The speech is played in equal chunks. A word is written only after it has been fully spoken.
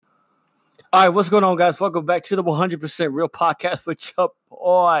All right, what's going on, guys? Welcome back to the 100% Real Podcast with your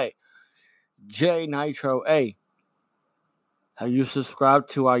boy, Jay Nitro. Hey, have you subscribed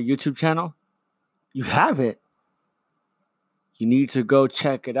to our YouTube channel? You haven't? You need to go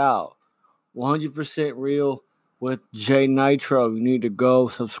check it out. 100% Real with Jay Nitro. You need to go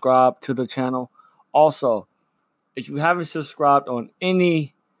subscribe to the channel. Also, if you haven't subscribed on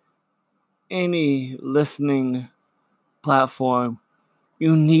any listening platform,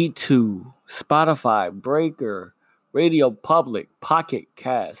 you need to. Spotify, Breaker, Radio Public, Pocket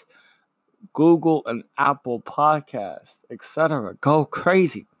Cast, Google and Apple Podcasts, etc. Go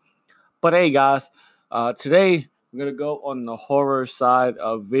crazy. But hey, guys, today we're going to go on the horror side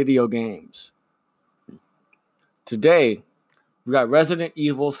of video games. Today, we got Resident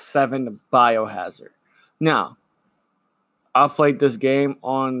Evil 7 Biohazard. Now, I played this game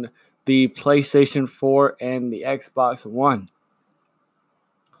on the PlayStation 4 and the Xbox One.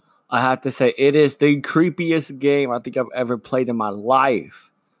 I have to say, it is the creepiest game I think I've ever played in my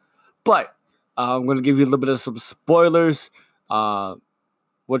life. But I'm going to give you a little bit of some spoilers, what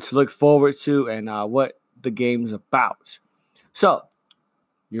to look forward to, and what the game's about. So,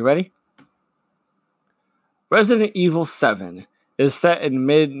 you ready? Resident Evil 7 is set in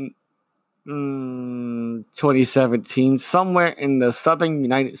mid-2017, somewhere in the southern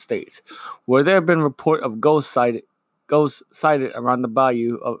United States, where there have been reports of ghosts sighted around the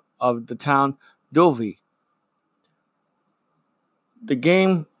bayou of the town Dovey. The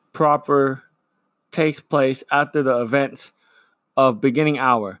game proper takes place after the events of Beginning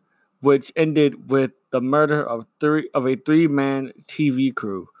Hour, which ended with the murder of a three-man TV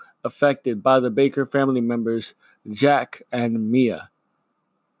crew affected by the Baker family members Jack and Mia.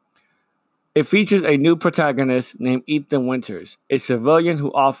 It features a new protagonist named Ethan Winters, a civilian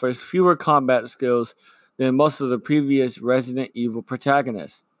who offers fewer combat skills than most of the previous Resident Evil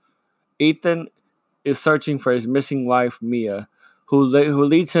protagonists. Ethan is searching for his missing wife, Mia, who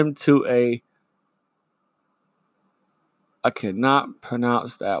leads him to a... I cannot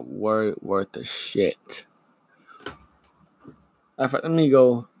pronounce that word worth of shit. Let me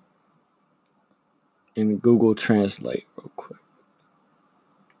go and Google Translate real quick.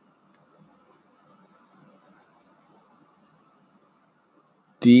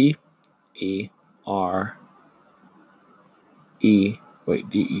 D-E-R-E... Wait,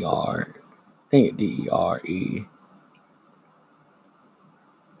 D-E-R... I think it's D-E-R-E-L...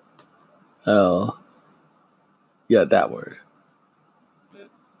 Yeah, that word.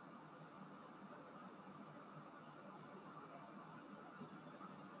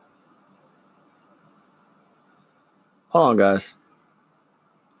 Hold on, guys.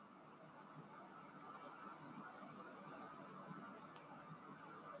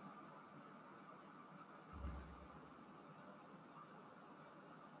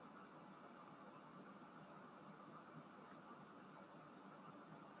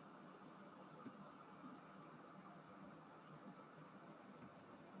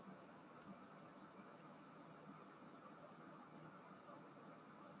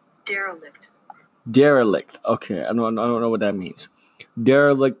 Derelict. Okay, I don't know what that means.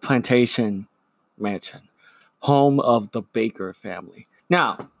 Derelict Plantation Mansion, home of the Baker family.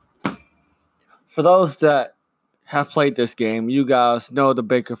 Now, for those that have played this game, you guys know the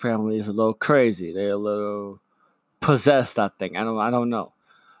Baker family is a little crazy. They're a little possessed, I think. I don't know.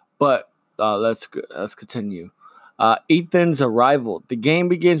 But let's continue. Ethan's arrival. The game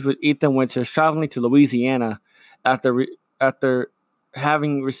begins with Ethan Winters traveling to Louisiana after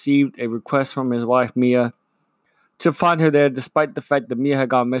having received a request from his wife, Mia, to find her there despite the fact that Mia had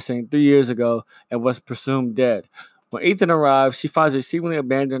gone missing 3 years ago and was presumed dead. When Ethan arrives, she finds a seemingly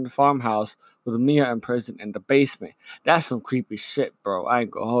abandoned farmhouse with Mia imprisoned in the basement. That's some creepy shit, bro. I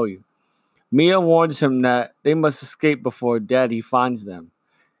ain't gonna hold you. Mia warns him that they must escape before Daddy finds them.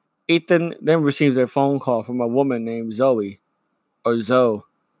 Ethan then receives a phone call from a woman named Zoe, who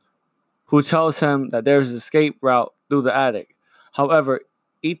tells him that there's an escape route through the attic. However,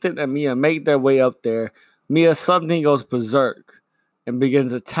 Ethan and Mia make their way up there. Mia suddenly goes berserk and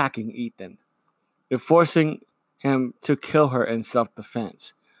begins attacking Ethan, forcing him to kill her in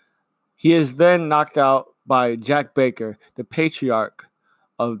self-defense. He is then knocked out by Jack Baker, the patriarch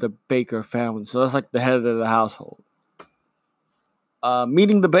of the Baker family. So that's like the head of the household.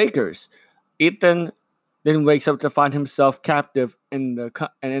 Meeting the Bakers, Ethan then wakes up to find himself captive in the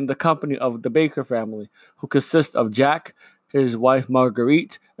company of the Baker family, who consists of Jack, his wife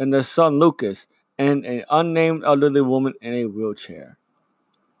Marguerite, and their son Lucas, and an unnamed elderly woman in a wheelchair.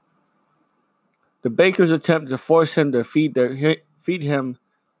 The Bakers attempt to force him to feed him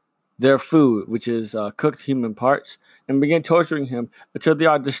their food, which is cooked human parts, and begin torturing him until they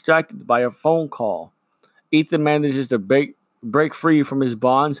are distracted by a phone call. Ethan manages to break free from his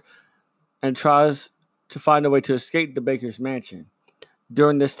bonds and tries to find a way to escape the Baker's mansion.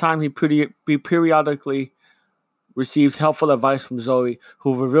 During this time, he periodically receives helpful advice from Zoe,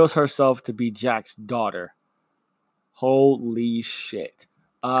 who reveals herself to be Jack's daughter. Holy shit.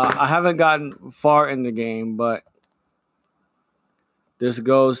 I haven't gotten far in the game, but this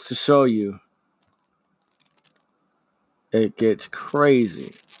goes to show you it gets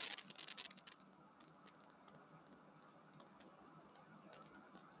crazy.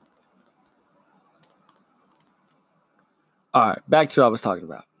 All right, back to what I was talking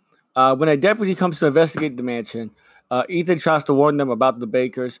about. When a deputy comes to investigate the mansion, Ethan tries to warn them about the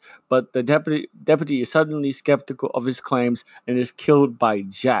Bakers, but the deputy is suddenly skeptical of his claims and is killed by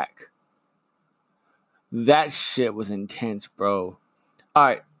Jack. That shit was intense, bro. All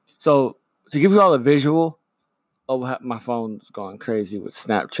right, so to give you all a visual, my phone's going crazy with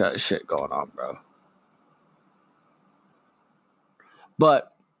Snapchat shit going on, bro.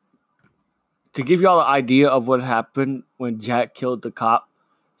 But to give you all an idea of what happened when Jack killed the cop,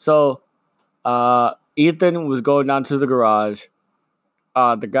 so Ethan was going down to the garage.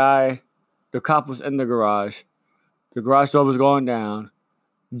 The cop was in the garage. The garage door was going down.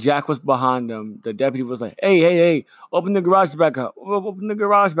 Jack was behind him. The deputy was like, hey, open the garage back up. Open the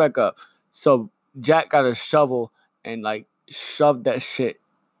garage back up. So Jack got a shovel and like shoved that shit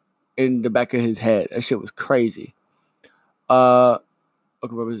in the back of his head. That shit was crazy.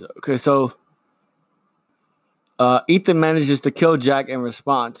 Okay, so Ethan manages to kill Jack in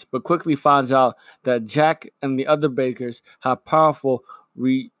response, but quickly finds out that Jack and the other Bakers have powerful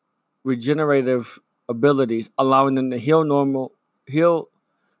regenerative abilities, allowing them to heal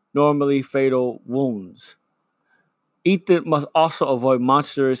normally fatal wounds. Ethan must also avoid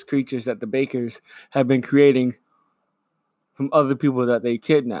monstrous creatures that the Bakers have been creating from other people that they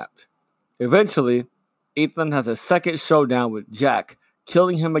kidnapped. Eventually, Ethan has a second showdown with Jack,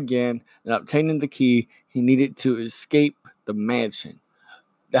 killing him again and obtaining the key he needed to escape the mansion.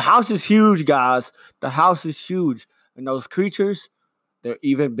 The house is huge, guys. The house is huge. And those creatures, they're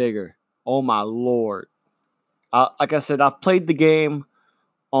even bigger. Oh my lord. Like I said, I've played the game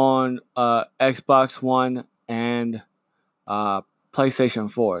on Xbox One and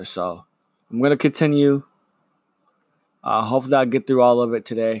PlayStation 4. So I'm going to continue. Hopefully I'll get through all of it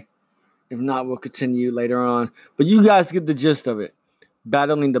today. If not, we'll continue later on. But you guys get the gist of it.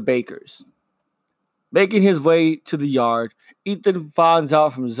 Battling the Bakers. Making his way to the yard, Ethan finds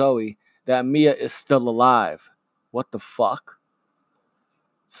out from Zoe that Mia is still alive. What the fuck?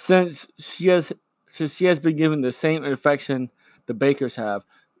 Since she has been given the same infection the Bakers have,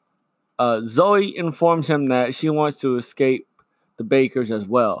 Zoe informs him that she wants to escape the Bakers as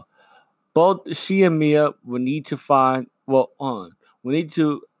well. Both she and Mia will need to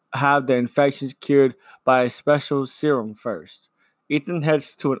have the infections cured by a special serum first. Ethan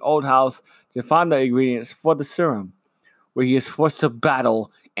heads to an old house to find the ingredients for the serum, where he is forced to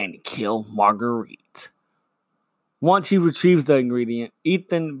battle and kill Marguerite. Once he retrieves the ingredient,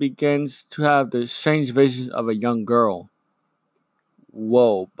 Ethan begins to have the strange visions of a young girl.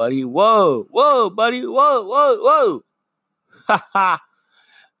 Whoa, buddy. Whoa, buddy. Whoa. Haha.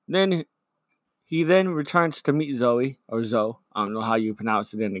 Then he returns to meet Zoe, or Zoe. I don't know how you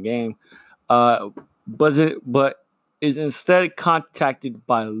pronounce it in the game. But is instead contacted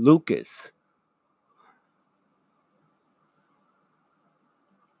by Lucas.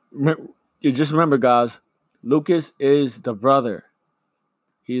 You just remember, guys, Lucas is the brother.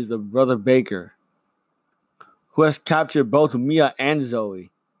 He's the brother Baker, who has captured both Mia and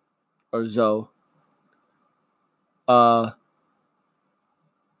Zoe, or Zoe, and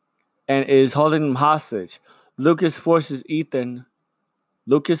is holding them hostage. Lucas forces Ethan.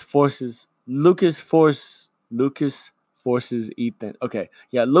 Lucas forces Ethan. Okay,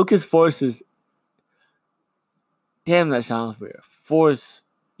 yeah, Lucas forces. Damn, that sounds weird. Force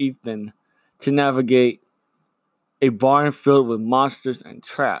Ethan to navigate a barn filled with monsters and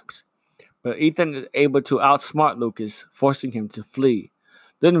traps. But Ethan is able to outsmart Lucas, forcing him to flee.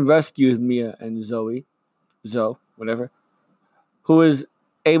 Then rescues Mia and Zoe, whatever, who is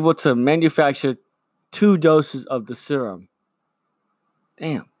able to manufacture 2 doses of the serum.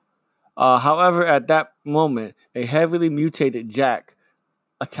 Damn. However, at that moment, a heavily mutated Jack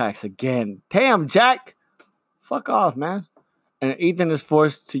attacks again. Damn, Jack! Fuck off, man. And Ethan is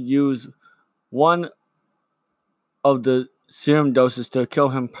forced to use one of the serum doses to kill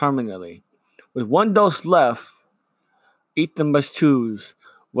him permanently. With 1 dose left, Ethan must choose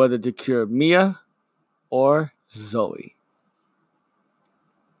whether to cure Mia or Zoe.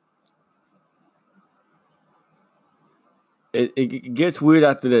 it gets weird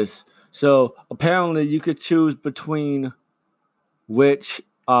after this. So apparently, you could choose between which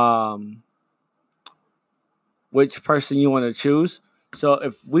person you want to choose. So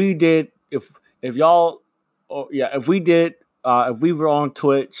if y'all, oh yeah, if we were on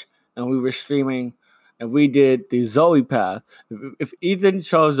Twitch and we were streaming and we did the Zoe path, if Ethan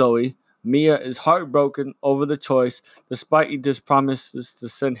chose Zoe, Mia is heartbroken over the choice, despite Ethan's promises to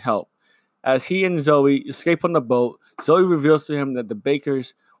send help. As he and Zoe escape on the boat, Zoe reveals to him that the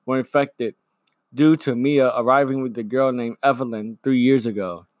Bakers were infected due to Mia arriving with a girl named Evelyn 3 years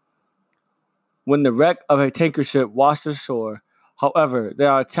ago. When the wreck of a tanker ship washed ashore, however, they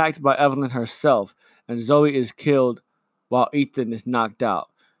are attacked by Evelyn herself, and Zoe is killed while Ethan is knocked out.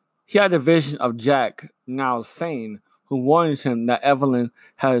 He had a vision of Jack, now sane, who warns him that Evelyn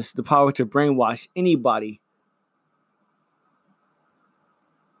has the power to brainwash anybody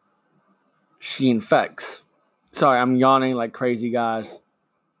she infects. Sorry, I'm yawning like crazy, guys.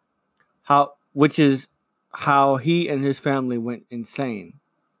 Which is how he and his family went insane.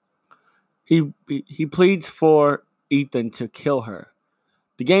 He pleads for Ethan to kill her.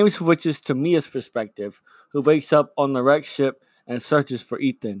 The game switches to Mia's perspective, who wakes up on the wrecked ship and searches for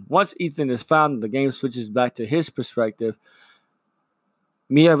Ethan. Once Ethan is found, the game switches back to his perspective.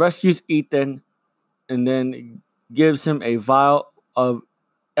 Mia rescues Ethan and then gives him a vial of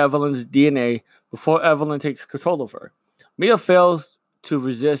Evelyn's DNA before Evelyn takes control of her. Mia fails to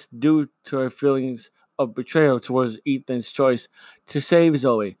resist due to her feelings of betrayal towards Ethan's choice to save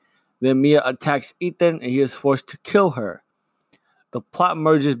Zoe. Then Mia attacks Ethan and he is forced to kill her. The plot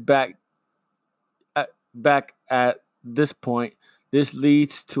merges back at this point. This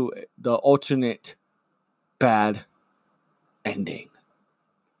leads to the alternate bad ending.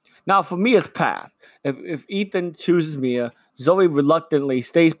 Now, for Mia's path, if Ethan chooses Mia, Zoe reluctantly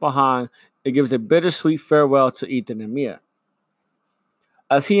stays behind and gives a bittersweet farewell to Ethan and Mia.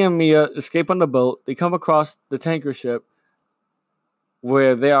 As he and Mia escape on the boat, they come across the tanker ship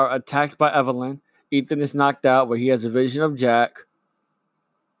where they are attacked by Evelyn. Ethan is knocked out where he has a vision of Jack.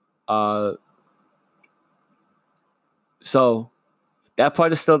 So that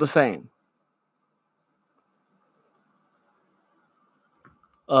part is still the same.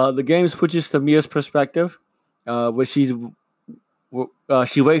 The game switches to Mia's perspective, where she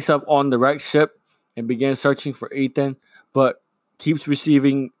wakes up on the wrecked ship and begins searching for Ethan, but keeps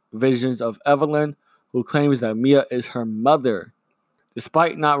receiving visions of Evelyn, who claims that Mia is her mother,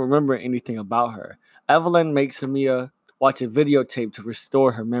 despite not remembering anything about her. Evelyn makes Mia watch a videotape to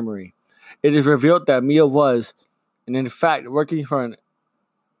restore her memory. It is revealed that Mia was, and in fact, working for an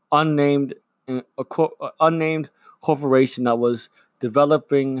unnamed corporation that was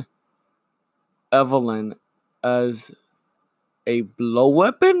developing Evelyn as a blow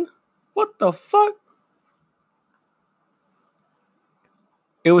weapon? What the fuck?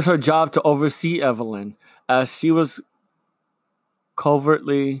 It was her job to oversee Evelyn as she was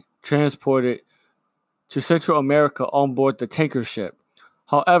covertly transported to Central America on board the tanker ship.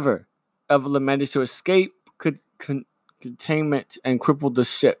 However, Evelyn managed to escape containment and crippled the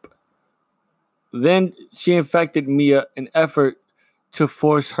ship. Then she infected Mia in an effort to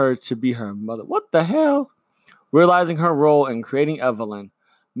force her to be her mother. What the hell? Realizing her role in creating Evelyn,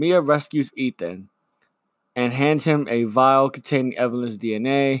 Mia rescues Ethan and hands him a vial containing Evelyn's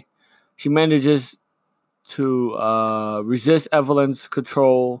DNA. She manages to resist Evelyn's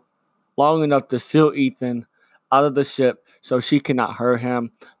control long enough to seal Ethan out of the ship so she cannot hurt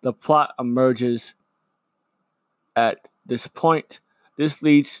him. The plot emerges at this point. This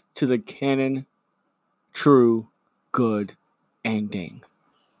leads to the canon true good ending.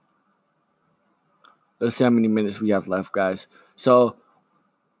 Let's see how many minutes we have left, guys. So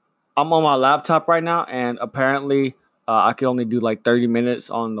I'm on my laptop right now, and apparently I could only do like 30 minutes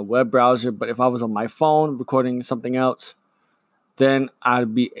on the web browser. But if I was on my phone recording something else, then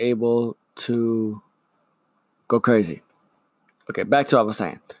I'd be able to go crazy. Okay, back to what I was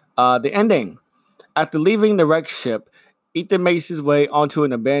saying. The ending. After leaving the wrecked ship, Ethan makes his way onto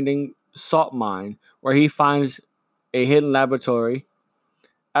an abandoned salt mine where he finds a hidden laboratory.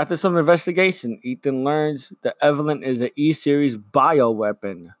 After some investigation, Ethan learns that Evelyn is an E-Series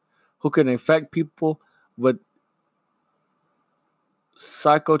bioweapon who can infect people with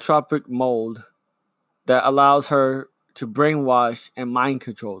psychotropic mold that allows her to brainwash and mind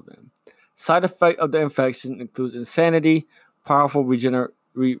control them. Side effect of the infection includes insanity, powerful they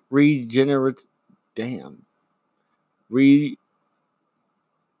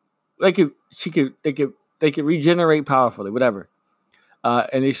could regenerate powerfully, whatever.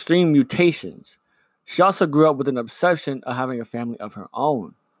 And extreme mutations. She also grew up with an obsession of having a family of her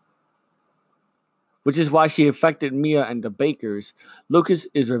own. which is why she affected Mia and the Bakers. Lucas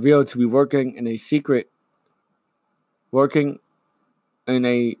is revealed to be working in secret with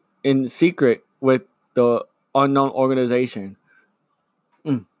the unknown organization.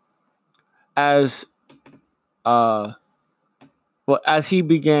 As as he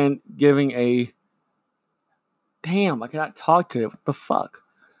began giving a damn, I cannot talk to it. What the fuck?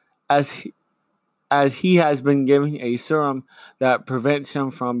 As he has been giving a serum that prevents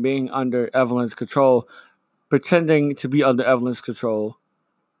him from being under Evelyn's control, pretending to be under Evelyn's control.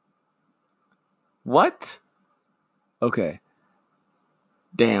 What? Okay.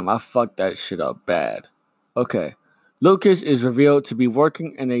 Damn, I fucked that shit up bad. Okay. Lucas is revealed to be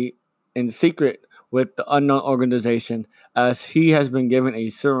working in secret with the unknown organization, as he has been given a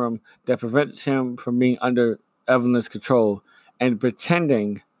serum that prevents him from being under Evelyn's control and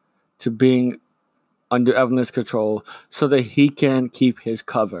pretending to being under Evelyn's control so that he can keep his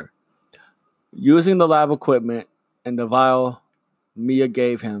cover. Using the lab equipment and the vial Mia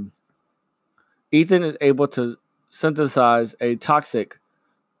gave him, Ethan is able to synthesize a toxin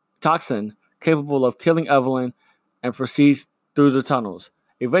capable of killing Evelyn and proceeds through the tunnels,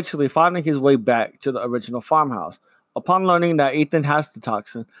 eventually finding his way back to the original farmhouse. Upon learning that Ethan has the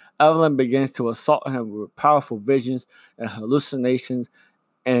toxin, Evelyn begins to assault him with powerful visions and hallucinations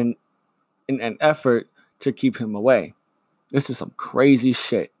and in an effort to keep him away. This is some crazy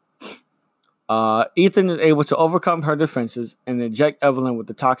shit. Ethan is able to overcome her defenses and inject Evelyn with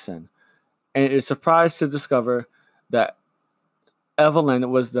the toxin, and is surprised to discover that Evelyn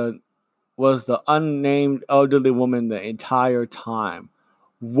was the unnamed elderly woman the entire time.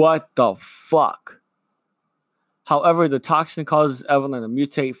 What the fuck? However, the toxin causes Evelyn to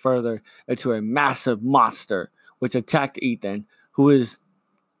mutate further into a massive monster, which attacked Ethan, who is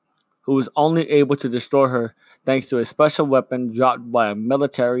only able to destroy her thanks to a special weapon dropped by a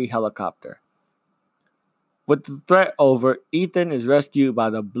military helicopter. With the threat over, Ethan is rescued by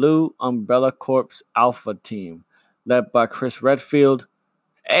the Blue Umbrella Corps Alpha team, led by Chris Redfield.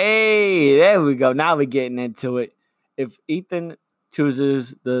 Hey, there we go. Now we're getting into it. If Ethan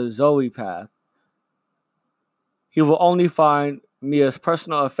chooses the Zoe path, he will only find Mia's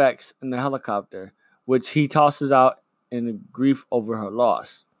personal effects in the helicopter, which he tosses out in grief over her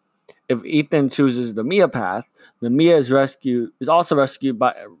loss. If Ethan chooses the Mia path, the Mia is also rescued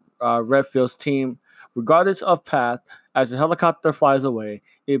by Redfield's team. Regardless of path, as the helicopter flies away,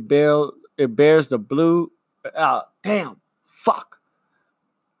 it bears the blue.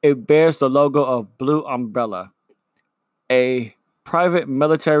 It bears the logo of Blue Umbrella, a private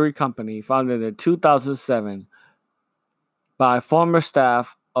military company founded in 2007 by former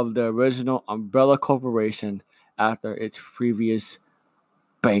staff of the original Umbrella Corporation after its previous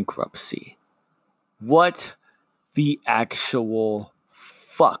bankruptcy. What the actual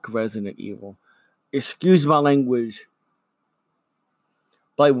fuck, Resident Evil? Excuse my language.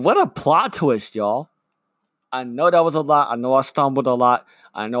 Like, what a plot twist, y'all. I know that was a lot. I know I stumbled a lot.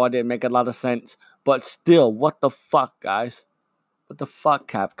 I know I didn't make a lot of sense. But still, what the fuck, guys? What the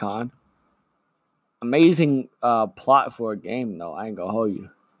fuck, Capcom? Amazing plot for a game, though. I ain't gonna hold you.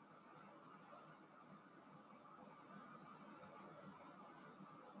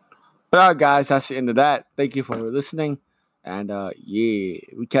 But alright, guys, that's the end of that. Thank you for listening. And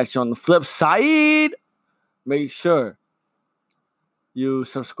we catch you on the flip side. Make sure you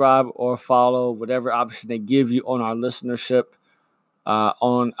subscribe or follow whatever option they give you on our listenership,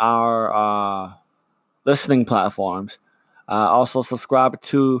 on our listening platforms. Also, subscribe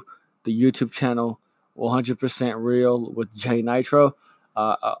to the YouTube channel 100% Real with Jay Nitro.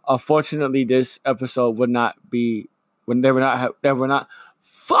 Unfortunately, this episode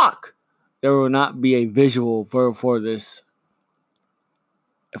there will not be a visual for this.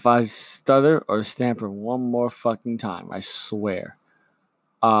 If I stutter or stammer one more fucking time, I swear.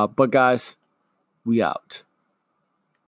 But guys, we out.